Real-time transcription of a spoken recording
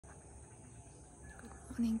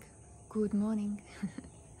evening, good morning.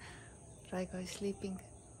 Raigo is sleeping,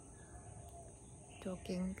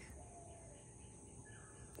 talking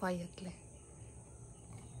quietly.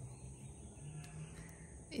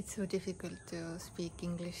 It's so difficult to speak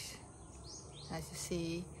English. As you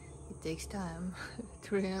see, it takes time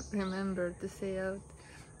to remember to say out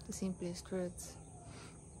the simplest words.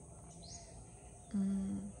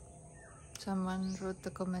 Someone wrote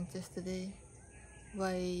a comment yesterday,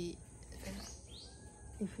 why,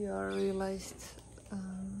 if you are realized,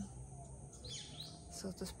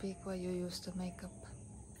 so to speak, why you use the makeup,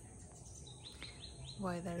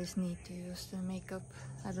 why there is need to use the makeup.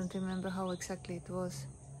 I don't remember how exactly it was.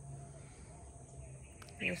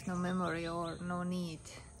 There's no memory or no need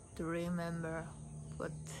to remember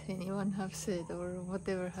what anyone have said or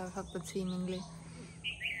whatever have happened seemingly.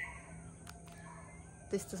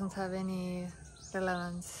 This doesn't have any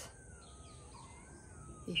relevance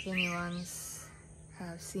if anyone's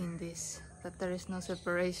have seen this, that there is no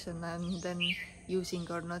separation and then using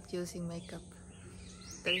or not using makeup.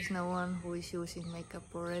 There is no one who is using makeup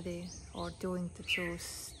already or doing the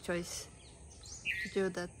choice to do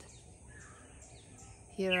that.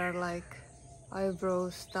 Here are like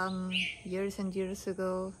eyebrows done years and years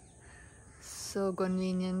ago, so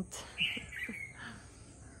convenient.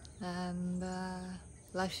 And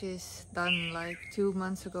lashes done like 2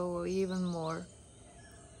 months ago or even more.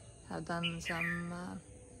 Have done some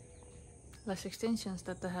lash extensions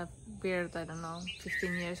that I have weared, I don't know,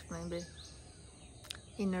 15 years maybe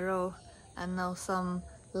in a row, and now some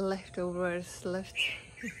leftovers left.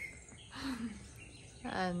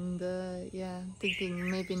 And yeah, thinking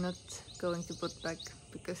maybe not going to put back,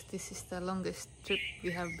 because this is the longest trip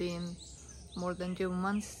we have been, more than 2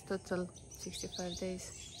 months total, 65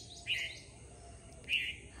 days.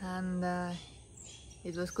 And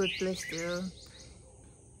it was good place to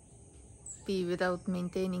be without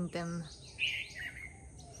maintaining them.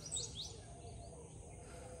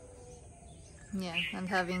 Yeah, and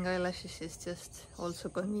having eyelashes is just also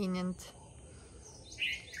convenient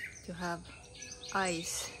to have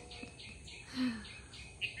eyes.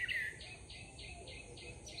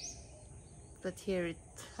 But here it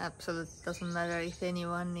absolutely doesn't matter if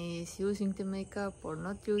anyone is using the makeup or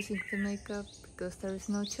not using the makeup, because there is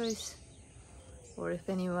no choice. Or if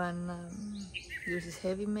anyone uses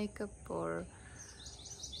heavy makeup, or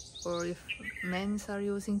if men's are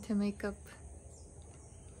using the makeup,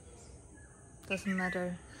 doesn't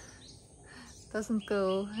matter. Doesn't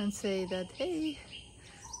go and say that, hey,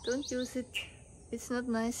 don't use it, it's not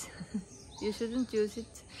nice. You shouldn't use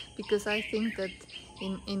it, because I think that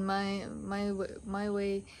in my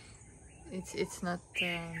way it's not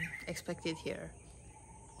expected here.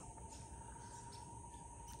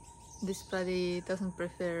 This body doesn't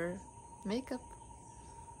prefer makeup,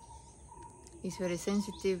 is very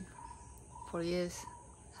sensitive. For years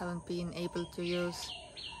haven't been able to use,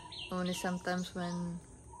 only sometimes when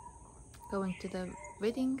going to the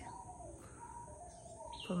wedding,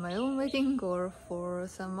 for my own wedding or for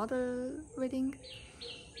some other wedding.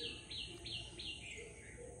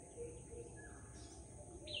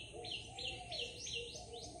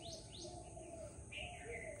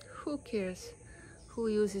 Who cares who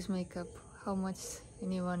uses makeup, how much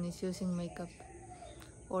anyone is using makeup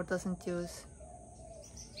or doesn't use?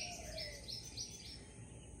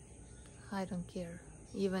 I don't care,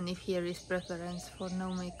 even if here is preference for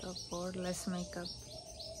no makeup or less makeup.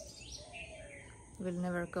 Will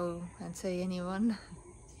never go and say anyone,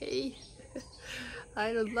 hey,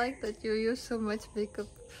 I don't like that you use so much makeup,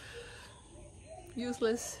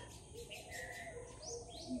 useless.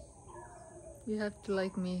 You have to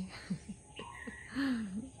like me.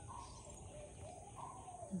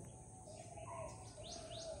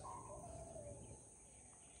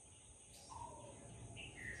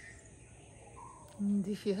 And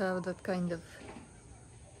if you have that kind of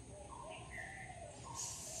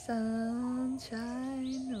sunshine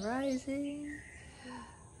rising,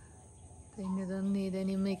 then you don't need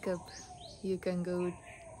any makeup. You can go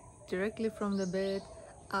directly from the bed,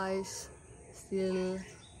 eyes still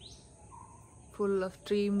full of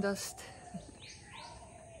dream dust.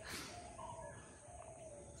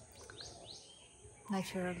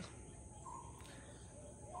 Natural.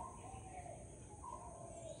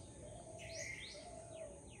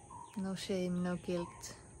 No shame, no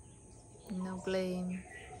guilt, no blame,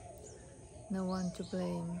 no one to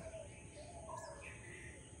blame.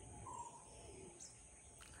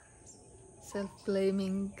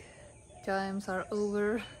 Self-blaming times are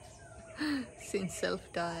over since self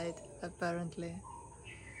died, apparently.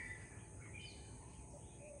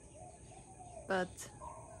 But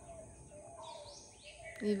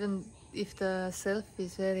even if the self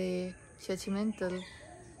is very judgmental,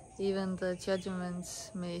 even the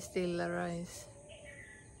judgments may still arise.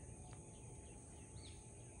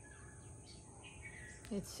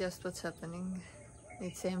 It's just what's happening.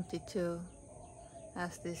 It's empty too,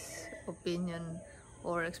 as this opinion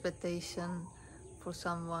or expectation for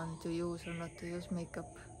someone to use or not to use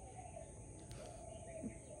makeup.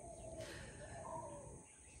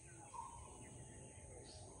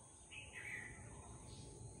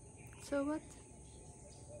 So what?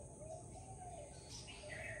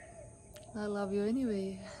 I love you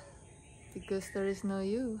anyway, because there is no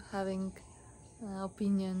you having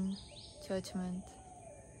opinion, judgment,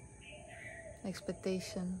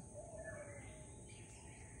 expectation.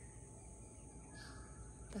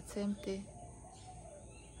 That's empty.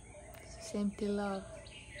 It's empty love,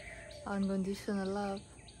 unconditional love,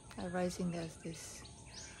 arising as this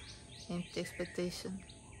empty expectation.